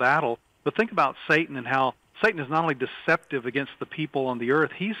futile battle. But think about Satan and how Satan is not only deceptive against the people on the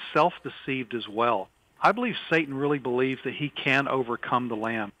earth, he's self-deceived as well. I believe Satan really believes that he can overcome the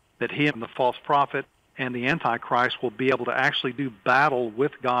Lamb, that he and the false prophet and the Antichrist will be able to actually do battle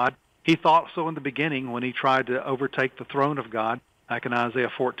with God. He thought so in the beginning when he tried to overtake the throne of God, back in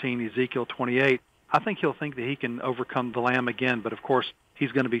Isaiah 14, Ezekiel 28. I think he'll think that he can overcome the Lamb again, but of course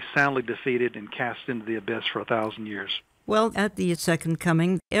he's going to be soundly defeated and cast into the abyss for 1,000 years. Well, at the second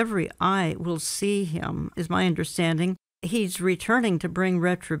coming, every eye will see him, is my understanding. He's returning to bring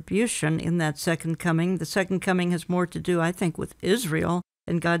retribution in that second coming. The second coming has more to do, I think, with Israel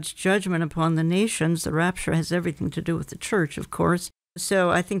and God's judgment upon the nations. The rapture has everything to do with the church, of course. So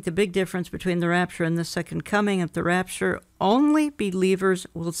I think the big difference between the rapture and the second coming, at the rapture, only believers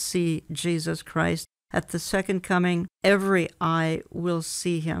will see Jesus Christ. at the second coming, every eye will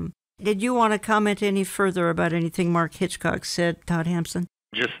see him. Did you want to comment any further about anything Mark Hitchcock said, Todd Hampson?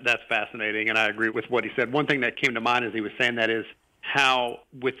 Just that's fascinating, and I agree with what he said. One thing that came to mind as he was saying that is how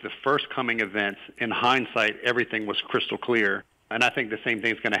with the first coming events, in hindsight, everything was crystal clear. And I think the same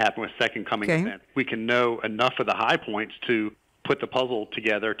thing is going to happen with second coming events. We can know enough of the high points to put the puzzle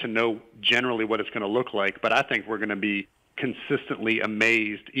together to know generally what it's going to look like. But I think we're going to be consistently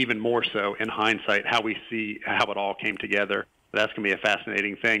amazed, even more so in hindsight, how we see how it all came together. That's going to be a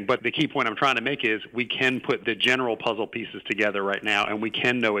fascinating thing. But the key point I'm trying to make is we can put the general puzzle pieces together right now, and we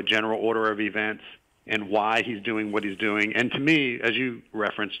can know a general order of events and why he's doing what he's doing. And to me, as you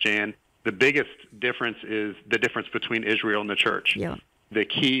referenced, Jan, the biggest difference is the difference between Israel and the church. Yeah. The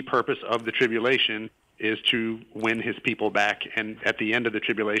key purpose of the tribulation is to win his people back. And at the end of the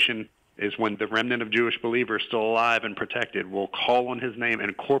tribulation is when the remnant of Jewish believers still alive and protected will call on his name,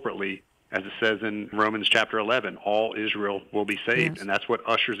 and corporately, as it says in Romans chapter 11, all Israel will be saved. Yes. And that's what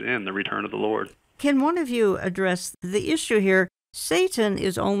ushers in the return of the Lord. Can one of you address the issue here? Satan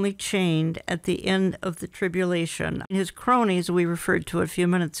is only chained at the end of the tribulation. His cronies, we referred to a few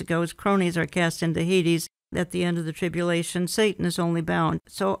minutes ago, his cronies are cast into Hades at the end of the tribulation. Satan is only bound.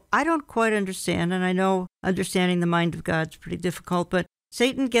 So I don't quite understand, and I know understanding the mind of God is pretty difficult, but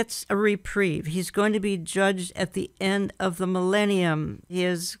Satan gets a reprieve. He's going to be judged at the end of the millennium.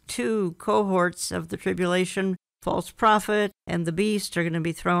 His two cohorts of the tribulation, false prophet and the beast, are going to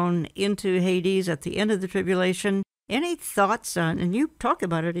be thrown into Hades at the end of the tribulation. Any thoughts on, and you talk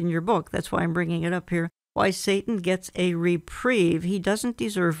about it in your book, that's why I'm bringing it up here, why Satan gets a reprieve? He doesn't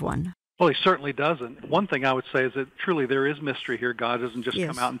deserve one. Well, he certainly doesn't. One thing I would say is that truly there is mystery here. God doesn't just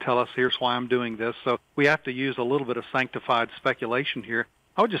come out and tell us, here's why I'm doing this. So we have to use a little bit of sanctified speculation here.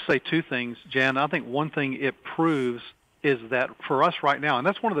 I would just say two things, Jan. I think one thing it proves is that for us right now, and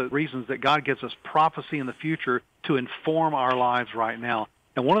that's one of the reasons that God gives us prophecy in the future to inform our lives right now.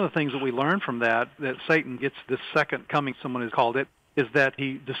 And one of the things that we learn from that Satan gets this second coming, someone has called it, is that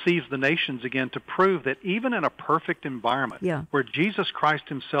he deceives the nations again to prove that even in a perfect environment where Jesus Christ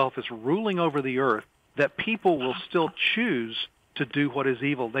himself is ruling over the earth, that people will still choose to do what is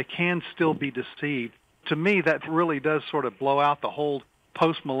evil. They can still be deceived. To me, that really does sort of blow out the whole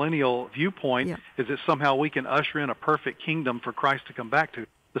post-millennial viewpoint, is that somehow we can usher in a perfect kingdom for Christ to come back to.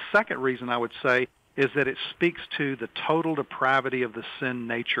 The second reason I would say is that it speaks to the total depravity of the sin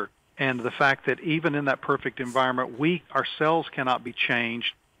nature and the fact that even in that perfect environment, we ourselves cannot be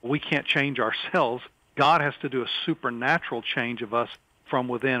changed. We can't change ourselves. God has to do a supernatural change of us from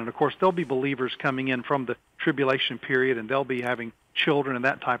within. And, of course, there'll be believers coming in from the tribulation period, and they'll be having children and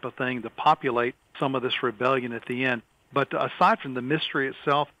that type of thing to populate some of this rebellion at the end. But aside from the mystery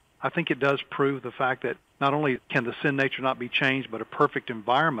itself, I think it does prove the fact that not only can the sin nature not be changed, but a perfect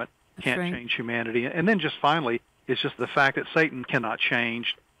environment can't change humanity. And then just finally, it's just the fact that Satan cannot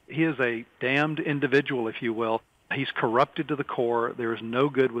change. He is a damned individual, if you will. He's corrupted to the core. There is no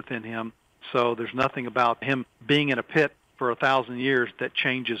good within him. So there's nothing about him being in a pit for 1,000 years that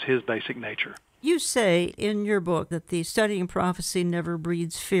changes his basic nature. You say in your book that the studying prophecy never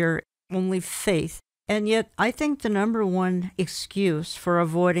breeds fear, only faith. And yet I think the number one excuse for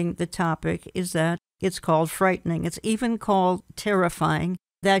avoiding the topic is that it's called frightening. It's even called terrifying.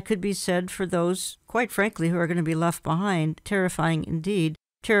 That could be said for those, quite frankly, who are going to be left behind. Terrifying indeed.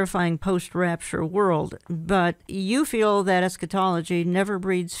 Terrifying post-rapture world. But you feel that eschatology never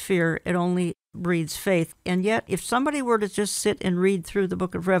breeds fear, it only breeds faith. And yet, if somebody were to just sit and read through the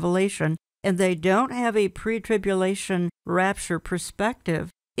book of Revelation, and they don't have a pre-tribulation rapture perspective,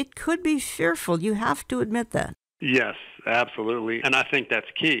 it could be fearful. You have to admit that. Yes, absolutely. And I think that's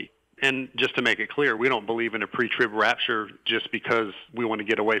key. And just to make it clear, we don't believe in a pre-trib rapture just because we want to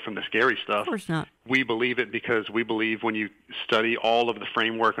get away from the scary stuff. Of course not. We believe it because we believe when you study all of the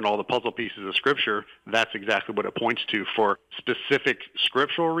framework and all the puzzle pieces of Scripture, that's exactly what it points to for specific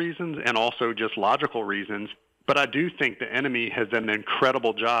scriptural reasons and also just logical reasons. But I do think the enemy has done an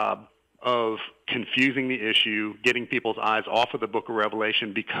incredible job of confusing the issue, getting people's eyes off of the book of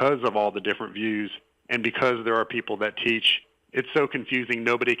Revelation because of all the different views and because there are people that teach it's so confusing,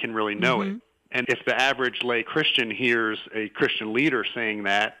 nobody can really know it. And if the average lay Christian hears a Christian leader saying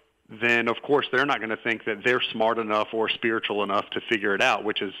that, then of course they're not going to think that they're smart enough or spiritual enough to figure it out,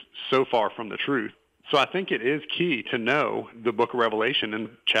 which is so far from the truth. So I think it is key to know the book of Revelation. In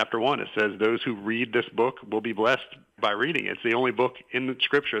chapter 1, it says those who read this book will be blessed by reading it. It's the only book in the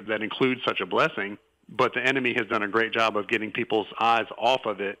Scripture that includes such a blessing, but the enemy has done a great job of getting people's eyes off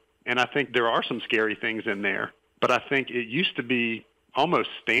of it. And I think there are some scary things in there. But I think it used to be almost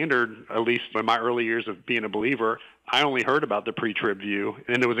standard, at least in my early years of being a believer. I only heard about the pre-trib view,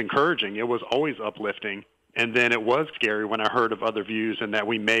 and it was encouraging. It was always uplifting. And then it was scary when I heard of other views and that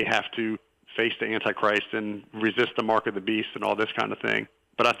we may have to face the Antichrist and resist the mark of the beast and all this kind of thing.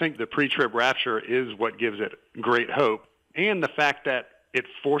 But I think the pre-trib rapture is what gives it great hope, and the fact that it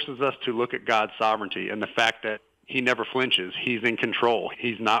forces us to look at God's sovereignty and the fact that he never flinches. He's in control.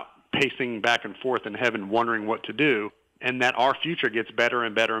 He's not pacing back and forth in heaven wondering what to do, and that our future gets better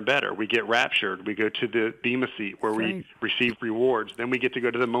and better and better. We get raptured. We go to the Bema seat where we receive rewards. Then we get to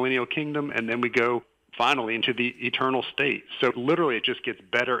go to the millennial kingdom, and then we go finally into the eternal state. So literally it just gets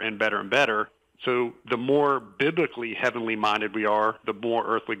better and better and better. So the more biblically heavenly minded we are, the more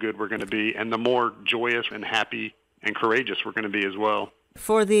earthly good we're going to be, and the more joyous and happy and courageous we're going to be as well.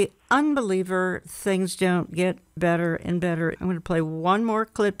 For the unbeliever, things don't get better and better. I'm going to play one more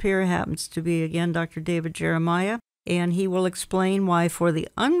clip here. It happens to be, again, Dr. David Jeremiah, and he will explain why for the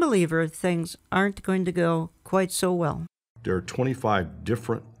unbeliever, things aren't going to go quite so well. There are 25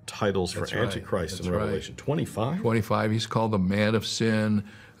 different titles for Antichrist in Revelation. 25? 25. He's called the man of sin,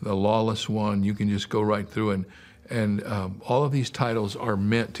 the lawless one. You can just go right through, and all of these titles are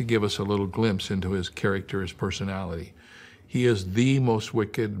meant to give us a little glimpse into his character, his personality. He is the most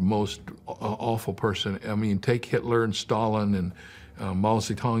wicked, most awful person. I mean, take Hitler and Stalin and Mao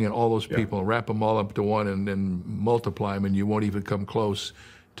Zedong and all those people, wrap them all up to one and then multiply them, and you won't even come close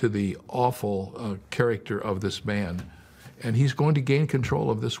to the awful character of this man. And he's going to gain control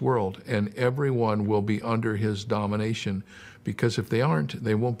of this world, and everyone will be under his domination, because if they aren't,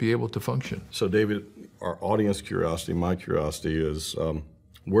 they won't be able to function. So, David, our audience curiosity, my curiosity is,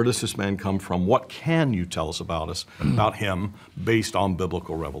 where does this man come from? What can you tell us about him, based on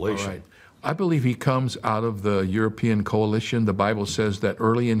biblical revelation? All right. I believe he comes out of the European coalition. The Bible says that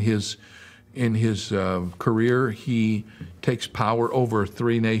early in his career, he takes power over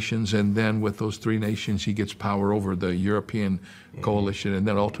 3 nations, and then with those 3 nations, he gets power over the European coalition, and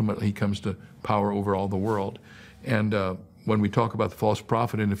then ultimately he comes to power over all the world. And when we talk about the false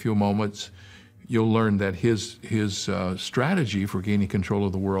prophet in a few moments, you'll learn that his strategy for gaining control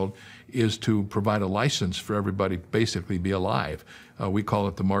of the world is to provide a license for everybody to basically be alive. We call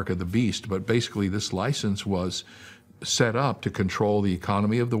it the mark of the beast, but basically this license was set up to control the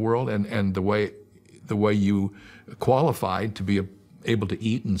economy of the world, and the way you qualified to be able to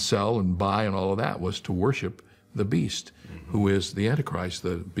eat and sell and buy and all of that was to worship the beast, who is the Antichrist,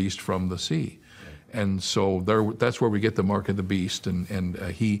 the beast from the sea. And so that's where we get the mark of the beast, and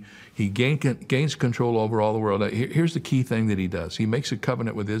he gains control over all the world. Here's the key thing that he does. He makes a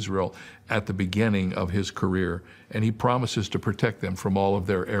covenant with Israel at the beginning of his career, and he promises to protect them from all of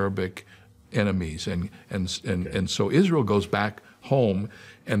their Arabic enemies. And so Israel goes back home,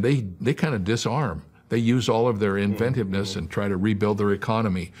 and they kind of disarm. They use all of their inventiveness and try to rebuild their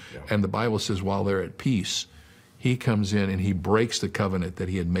economy. And the Bible says while they're at peace, he comes in and he breaks the covenant that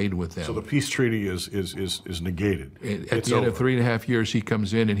he had made with them. So the peace treaty is negated. At the end of 3.5 years, he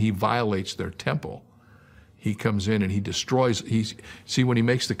comes in and he violates their temple. He comes in and he destroys. See, when he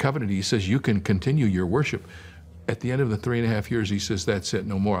makes the covenant, he says, you can continue your worship. At the end of the 3.5 years, he says, that's it,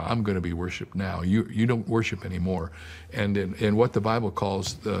 no more. I'm going to be worshiped now. You don't worship anymore. And in what the Bible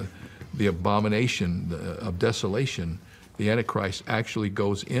calls the abomination of desolation, the Antichrist actually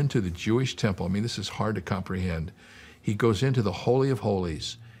goes into the Jewish temple. I mean, this is hard to comprehend. He goes into the Holy of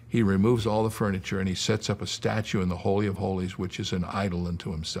Holies. He removes all the furniture, and he sets up a statue in the Holy of Holies, which is an idol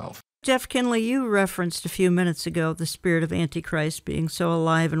unto himself. Jeff Kinley, you referenced a few minutes ago the spirit of Antichrist being so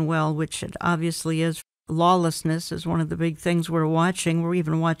alive and well, which it obviously is. Lawlessness is one of the big things we're watching. We're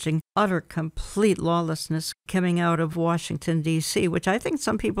even watching utter, complete lawlessness coming out of Washington, D.C., which I think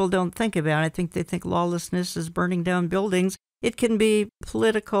some people don't think about. I think they think lawlessness is burning down buildings. It can be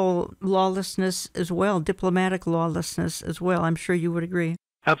political lawlessness as well, diplomatic lawlessness as well. I'm sure you would agree.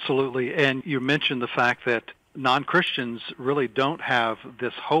 Absolutely. And you mentioned the fact that non-Christians really don't have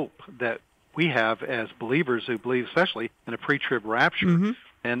this hope that we have as believers who believe especially in a pre-trib rapture. Mm-hmm.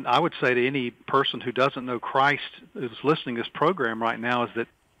 And I would say to any person who doesn't know Christ who's listening to this program right now is that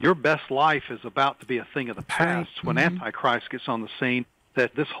your best life is about to be a thing of the past when Antichrist gets on the scene,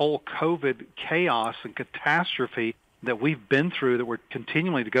 that this whole COVID chaos and catastrophe that we've been through, that we're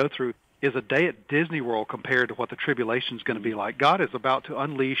continuing to go through, is a day at Disney World compared to what the tribulation is going to be like. God is about to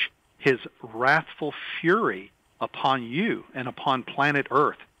unleash his wrathful fury upon you and upon planet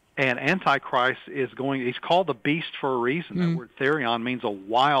Earth. And Antichrist is he's called the beast for a reason. That word therion means a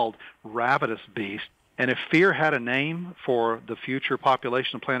wild, ravenous beast. And if fear had a name for the future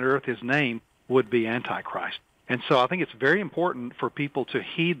population of planet Earth, his name would be Antichrist. And so I think it's very important for people to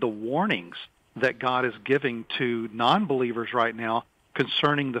heed the warnings that God is giving to non-believers right now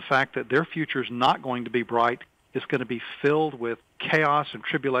concerning the fact that their future is not going to be bright. It's going to be filled with chaos and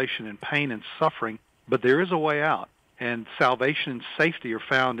tribulation and pain and suffering, but there is a way out, and salvation and safety are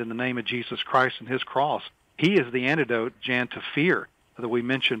found in the name of Jesus Christ and his cross. He is the antidote, Jan, to fear that we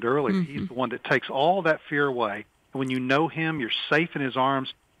mentioned earlier. He's the one that takes all that fear away. And when you know him, you're safe in his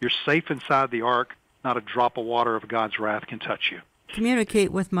arms, you're safe inside the ark. Not a drop of water of God's wrath can touch you.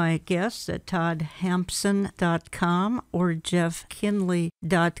 Communicate with my guests at toddhampson.com or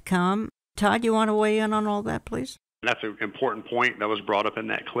jeffkinley.com. Todd, you want to weigh in on all that, please? That's an important point that was brought up in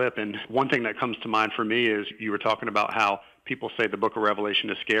that clip. And one thing that comes to mind for me is you were talking about how people say the book of Revelation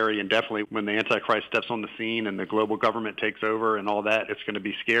is scary, and definitely when the Antichrist steps on the scene and the global government takes over and all that, it's going to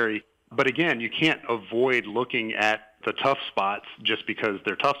be scary. But again, you can't avoid looking at the tough spots just because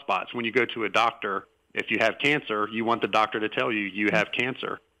they're tough spots. When you go to a doctor, if you have cancer, you want the doctor to tell you you have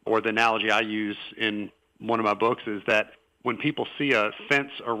cancer. Or the analogy I use in one of my books is that when people see a fence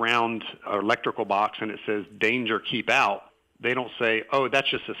around an electrical box and it says, danger, keep out, they don't say, oh,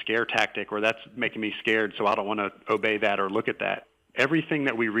 that's just a scare tactic, or that's making me scared, so I don't want to obey that or look at that. Everything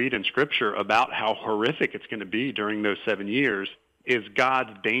that we read in Scripture about how horrific it's going to be during those 7 years is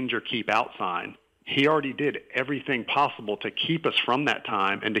God's danger, keep out sign. He already did everything possible to keep us from that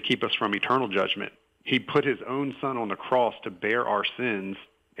time and to keep us from eternal judgment. He put his own son on the cross to bear our sins,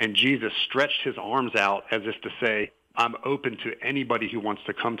 and Jesus stretched his arms out as if to say, I'm open to anybody who wants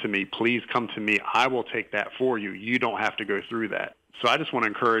to come to me. Please come to me. I will take that for you. You don't have to go through that. So I just want to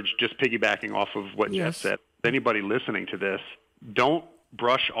encourage, just piggybacking off of what Jeff said, anybody listening to this, don't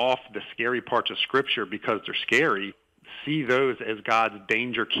brush off the scary parts of Scripture because they're scary. See those as God's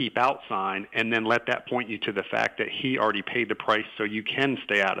danger, keep out sign, and then let that point you to the fact that he already paid the price so you can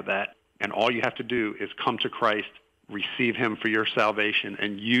stay out of that. And all you have to do is come to Christ, receive him for your salvation,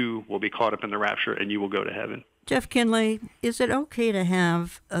 and you will be caught up in the rapture and you will go to heaven. Jeff Kinley, is it okay to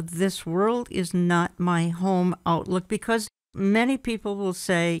have this world is not my home outlook? Because many people will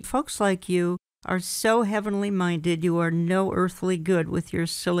say, folks like you are so heavenly minded, you are no earthly good with your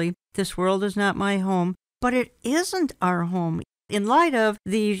silly, this world is not my home. But it isn't our home. In light of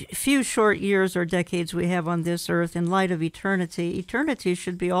the few short years or decades we have on this earth, in light of eternity, eternity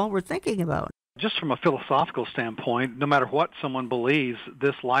should be all we're thinking about. Just from a philosophical standpoint, no matter what someone believes,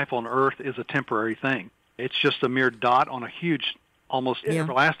 this life on earth is a temporary thing. It's just a mere dot on a huge, almost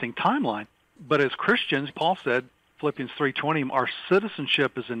everlasting timeline. But as Christians, Paul said, Philippians 3:20, our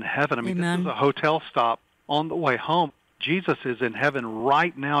citizenship is in heaven. I mean, This is a hotel stop on the way home. Jesus is in heaven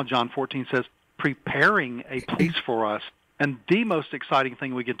right now, John 14 says, preparing a place for us. And the most exciting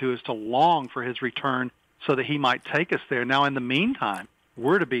thing we can do is to long for his return so that he might take us there. Now, in the meantime,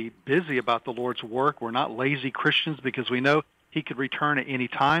 we're to be busy about the Lord's work. We're not lazy Christians because we know he could return at any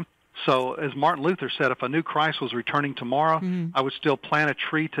time. So as Martin Luther said, if I knew Christ was returning tomorrow, I would still plant a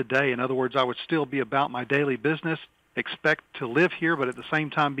tree today. In other words, I would still be about my daily business, expect to live here, but at the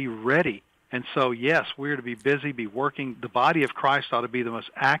same time be ready. And so, yes, we're to be busy, be working. The body of Christ ought to be the most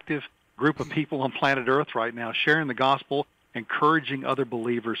active group of people on planet Earth right now, sharing the gospel, encouraging other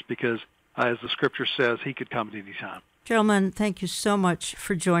believers, because as the Scripture says, he could come at any time. Gentlemen, thank you so much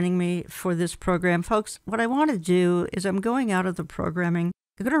for joining me for this program. Folks, what I want to do is I'm going out of the programming.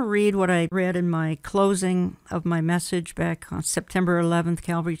 I'm going to read what I read in my closing of my message back on September 11th,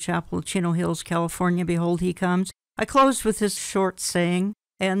 Calvary Chapel, Chino Hills, California. Behold, he comes. I closed with this short saying,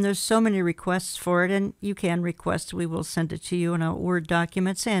 and there's so many requests for it, and you can request. We will send it to you in a Word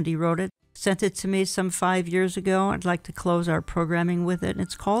document. Sandy wrote it, sent it to me some 5 years ago. I'd like to close our programming with it, and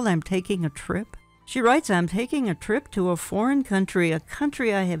it's called I'm Taking a Trip. She writes, I'm taking a trip to a foreign country, a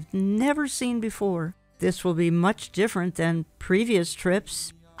country I have never seen before. This will be much different than previous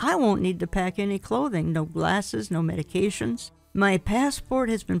trips. I won't need to pack any clothing, no glasses, no medications. My passport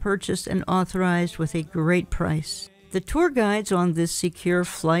has been purchased and authorized with a great price. The tour guides on this secure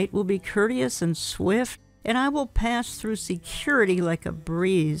flight will be courteous and swift, and I will pass through security like a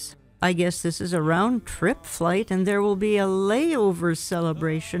breeze. I guess this is a round-trip flight, and there will be a layover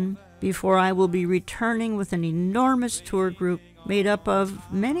celebration before I will be returning with an enormous tour group made up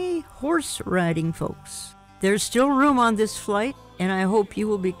of many horse-riding folks. There's still room on this flight, and I hope you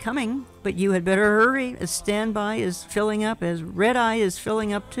will be coming, but you had better hurry, as standby is filling up, as red-eye is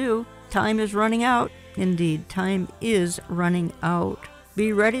filling up too. Time is running out. Indeed, time is running out.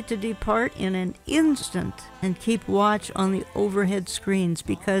 Be ready to depart in an instant, and keep watch on the overhead screens,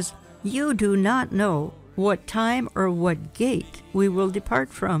 because you do not know what time or what gate we will depart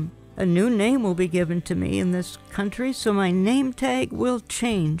from. A new name will be given to me in this country, so my name tag will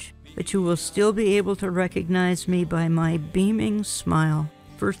change, but you will still be able to recognize me by my beaming smile.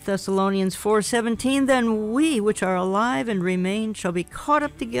 1 Thessalonians 4:17, then we which are alive and remain shall be caught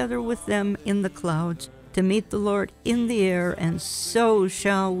up together with them in the clouds to meet the Lord in the air, and so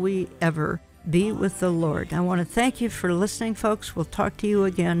shall we ever be with the Lord. I want to thank you for listening, folks. We'll talk to you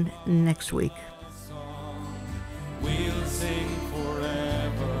again next week. We'll sing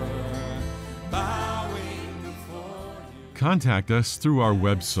forever, bowing before you. Contact us through our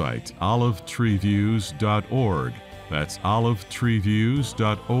website, olivetreeviews.org. That's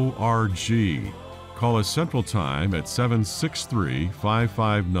olivetreeviews.org. Call us Central Time at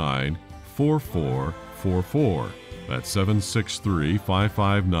 763-559-4444. That's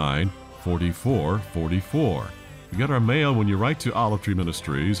 763-559-4444. You get our mail when you write to Olive Tree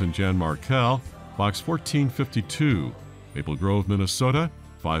Ministries and Jan Markell, Box 1452, Maple Grove, Minnesota,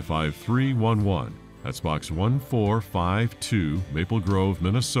 55311. That's Box 1452, Maple Grove,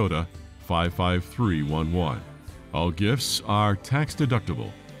 Minnesota, 55311. All gifts are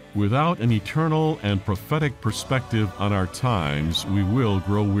tax-deductible. Without an eternal and prophetic perspective on our times, we will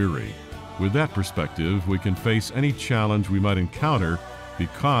grow weary. With that perspective, we can face any challenge we might encounter,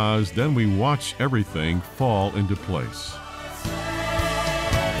 because then we watch everything fall into place.